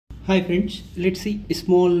Hi friends, let's see a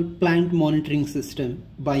small plant monitoring system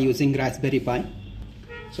by using Raspberry Pi.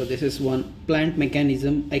 So this is one plant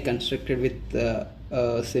mechanism I constructed with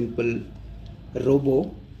a simple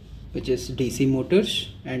robo which is DC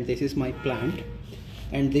motors, and this is my plant,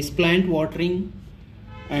 and this plant watering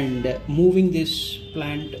and moving this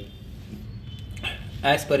plant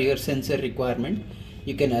as per your sensor requirement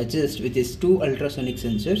you can adjust with these two ultrasonic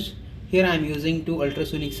sensors. Here I am using two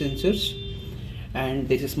ultrasonic sensors, and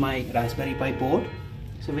this is my Raspberry Pi board,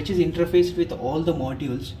 so which is interfaced with all the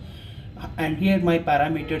modules. And here my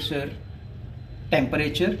parameters are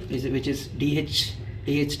temperature, which is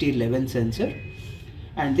DHT11 sensor,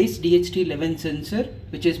 and this DHT11 sensor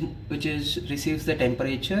which receives the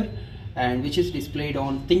temperature and which is displayed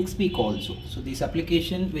on Things-IoT also. So this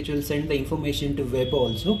application which will send the information to web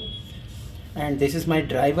also. And this is my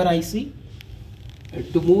driver IC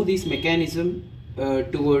to move this mechanism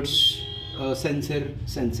towards sensor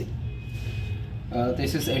sensing.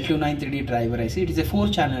 This is L293D driver IC. It is a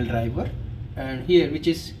 4-channel driver, and here which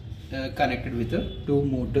is connected with the 2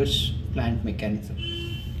 motors plant mechanism.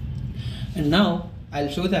 And now I'll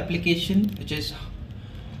show the application which is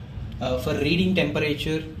for reading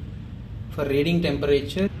temperature. With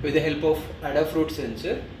the help of Adafruit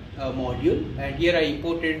sensor module, and here I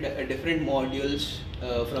imported different modules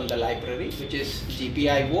from the library, which is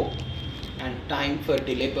GPIO and time for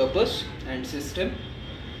delay purpose and system,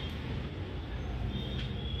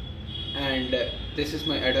 and this is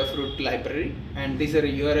my Adafruit library, and these are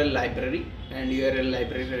URL library and URL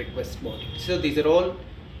library request module. So these are all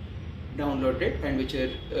downloaded and which are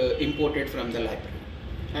imported from the library.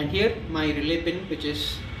 And here my relay pin which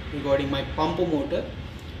is regarding my pump motor,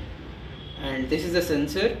 and this is the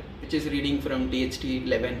sensor which is reading from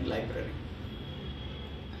DHT11 library.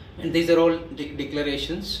 And these are all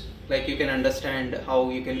declarations, like you can understand how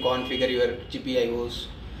you can configure your GPIOs,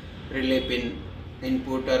 relay pin,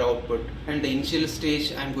 input or output. And the initial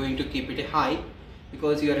stage I'm going to keep it high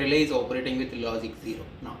because your relay is operating with logic 0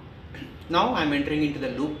 now I'm entering into the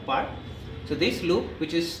loop part. So this loop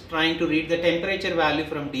which is trying to read the temperature value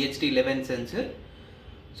from DHT11 sensor.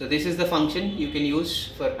 So this is the function you can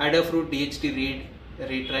use for Adafruit DHT read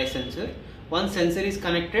retry sensor. Once sensor is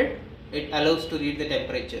connected, it allows to read the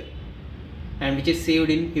temperature, and which is saved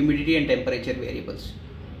in humidity and temperature variables.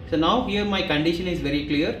 So now here my condition is very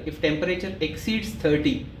clear. If temperature exceeds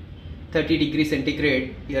 30 degrees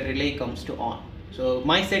centigrade, your relay comes to on. So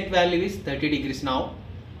my set value is 30 degrees now.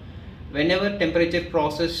 Whenever temperature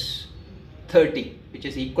crosses 30, which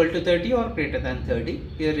is equal to 30 or greater than 30,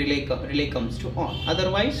 your relay comes to on.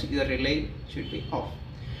 Otherwise your relay should be off.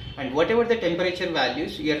 And whatever the temperature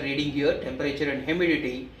values you are reading here, temperature and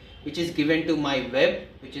humidity, which is given to my web,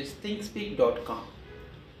 which is thingspeak.com.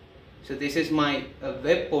 So this is my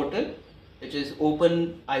web portal, which is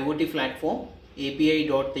open IoT platform,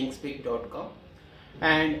 api.thingspeak.com,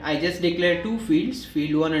 and I just declared 2 fields,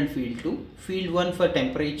 field 1 and field 2, field 1 for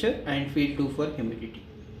temperature and field 2 for humidity.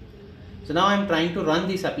 So now I am trying to run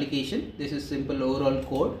this application. This is simple overall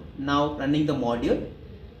code. Now running the module.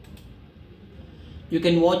 You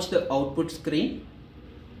can watch the output screen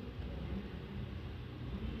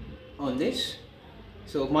on this.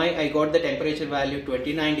 So I got the temperature value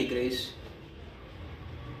 29 degrees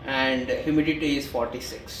and humidity is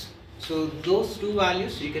 46. So those 2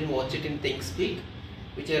 values you can watch it in ThingsSpeak,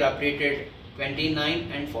 which are updated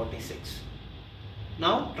 29 and 46.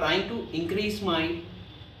 Now trying to increase my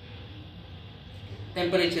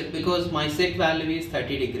temperature because my set value is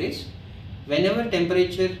 30 degrees. Whenever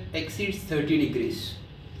temperature exceeds 30 degrees,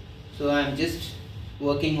 so I am just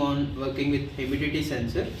working with humidity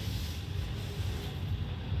sensor.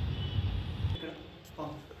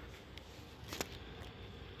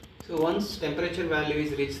 So once temperature value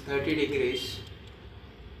is reached 30 degrees,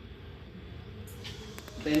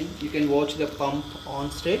 then you can watch the pump on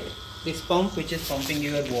state. This pump which is pumping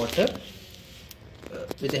your water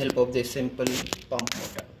with the help of this simple pump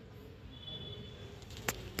motor.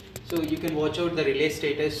 So you can watch out the relay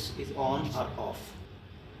status is on or off.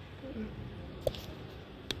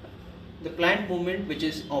 The plant movement which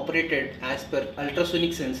is operated as per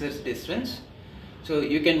ultrasonic sensors distance. So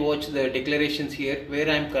you can watch the declarations here where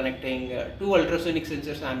I am connecting 2 ultrasonic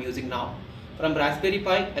sensors I am using now. From Raspberry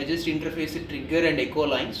Pi I just interfaced trigger and echo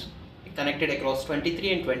lines connected across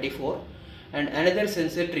 23 and 24, and another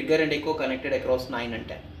sensor trigger and echo connected across 9 and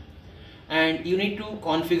 10. And you need to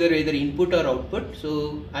configure either input or output.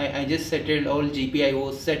 So I just settled all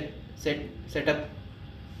GPIO setup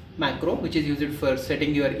macro, which is used for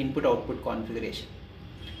setting your input output configuration.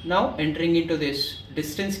 Now entering into this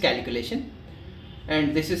distance calculation,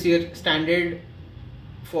 and this is your standard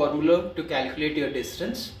formula to calculate your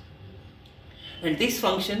distance. and this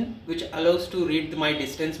function which allows to read my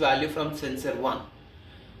distance value from sensor 1.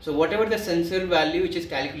 So whatever the sensor value which is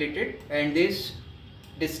calculated, and this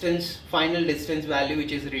distance, final distance value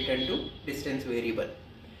which is returned to distance variable.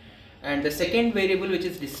 And the second variable which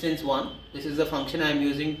is distance 1, this is the function I am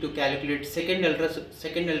using to calculate second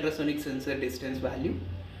ultrasonic sensor distance value,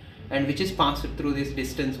 and which is passed through this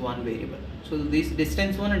distance 1 variable. So this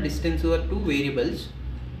distance 1 and distance 2 are two variables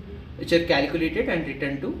which are calculated and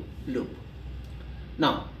returned to loop.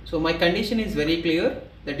 Now, so my condition is very clear.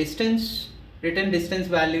 The return distance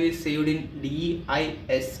value is saved in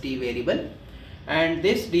dist variable, and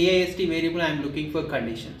this dist variable I am looking for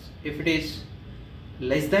conditions. If it is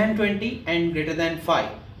less than 20 and greater than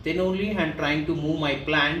 5, then only I am trying to move my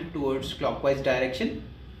plant towards clockwise direction.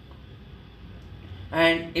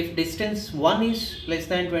 And if distance 1 is less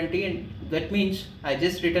than 20, and that means I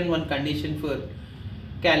just written one condition for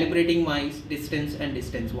calibrating my distance and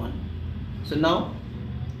distance 1. So now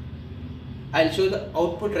I'll show the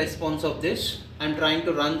output response of this. I'm trying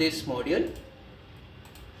to run this module.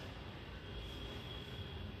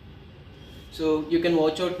 So you can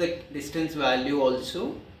watch out the distance value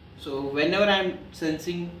also. So whenever I'm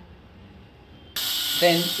sensing,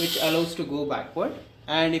 then which allows to go backward,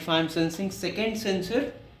 and if I'm sensing second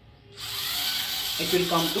sensor, it will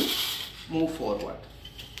come to move forward.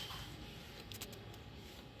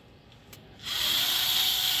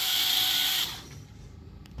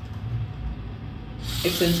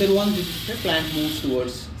 If sensor 1 register, plant moves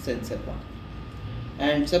towards sensor 1.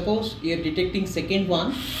 And suppose you are detecting second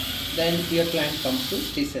one, then your plant comes to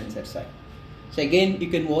this sensor side. So again you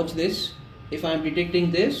can watch this. If I am detecting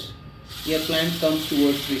this, your plant comes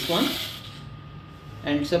towards this one.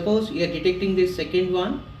 And suppose you are detecting this second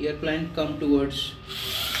one, your plant come towards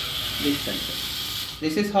this sensor.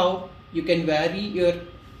 This is how you can vary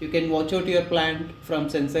you can watch out your plant from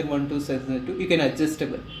sensor 1 to sensor 2. You can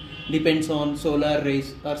adjustable. Depends on solar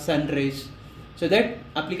rays or sun rays. So that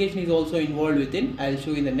application is also involved within. I'll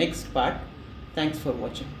show you in the next part. Thanks for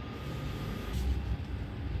watching.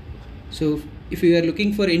 So if you are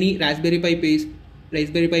looking for any Raspberry Pi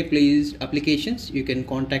based applications, you can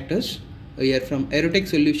contact us. We are from EROTECH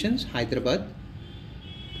Solutions, Hyderabad.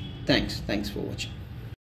 Thanks for watching.